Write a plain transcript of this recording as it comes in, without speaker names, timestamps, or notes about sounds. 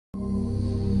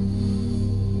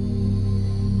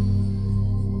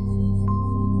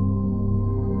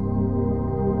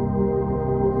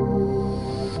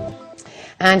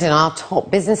And in our top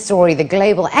business story, the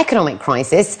global economic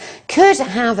crisis could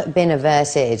have been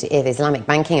averted if Islamic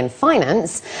banking and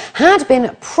finance had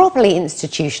been properly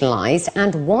institutionalized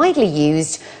and widely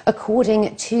used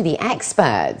according to the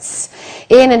experts.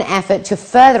 In an effort to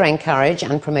further encourage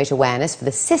and promote awareness for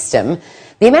the system,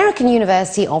 the American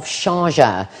University of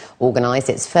Sharjah organized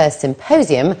its first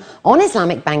symposium on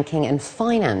Islamic banking and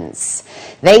finance.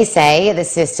 They say the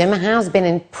system has been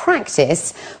in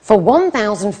practice for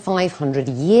 1,500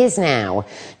 years now,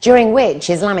 during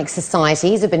which Islamic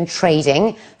societies have been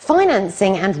trading,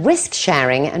 financing and risk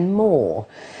sharing and more.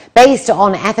 Based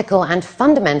on ethical and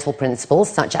fundamental principles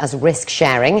such as risk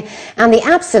sharing and the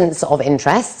absence of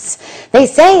interests, they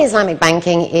say Islamic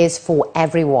banking is for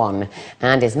everyone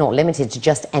and is not limited to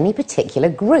just any particular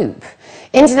group.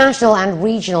 International and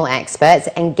regional experts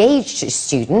engaged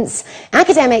students,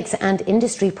 academics and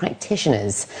industry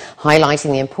practitioners,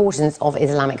 highlighting the importance of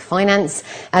Islamic finance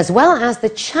as well as the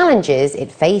challenges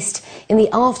it faced in the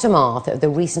aftermath of the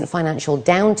recent financial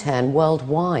downturn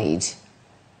worldwide.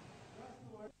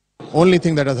 Only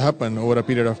thing that has happened over a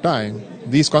period of time,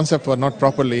 these concepts were not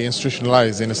properly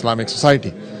institutionalized in Islamic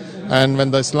society. And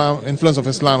when the influence of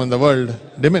Islam in the world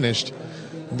diminished,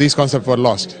 these concepts were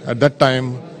lost. At that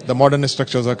time, the modern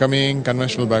structures were coming,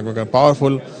 conventional banks were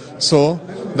powerful, so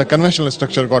the conventional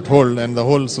structure got hold and the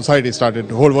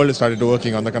whole world started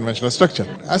working on the conventional structure.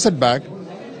 Asset-backed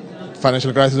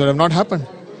financial crisis would have not happened.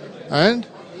 And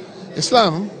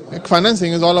Islamic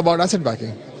financing is all about asset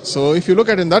backing. So if you look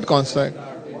at it in that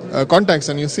context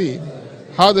and you see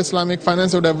how the Islamic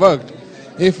finance would have worked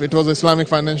if it was an Islamic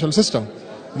financial system,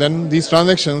 then these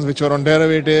transactions which were on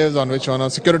derivatives, on which were on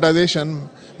securitization,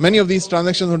 many of these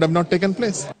transactions would have not taken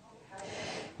place.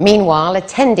 Meanwhile,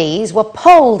 attendees were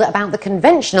polled about the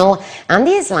conventional and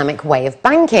the Islamic way of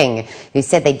banking, who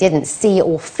said they didn't see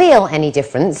or feel any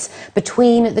difference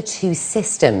between the two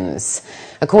systems.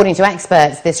 According to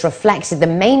experts, this reflected the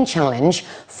main challenge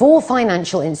for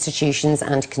financial institutions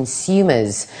and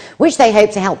consumers, which they hope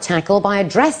to help tackle by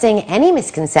addressing any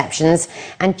misconceptions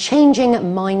and changing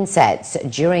mindsets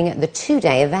during the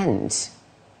two-day event.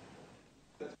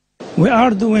 We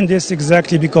are doing this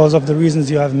exactly because of the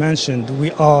reasons you have mentioned.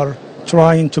 We are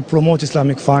trying to promote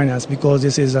Islamic finance because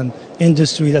this is an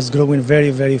industry that's growing very,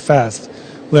 very fast.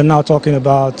 We're now talking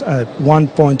about a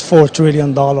 $1.4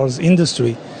 trillion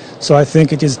industry. So I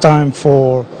think it is time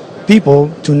for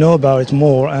people to know about it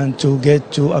more and to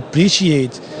get to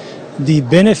appreciate the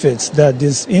benefits that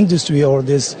this industry or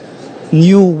this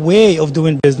new way of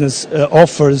doing business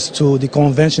offers to the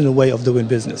conventional way of doing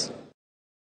business.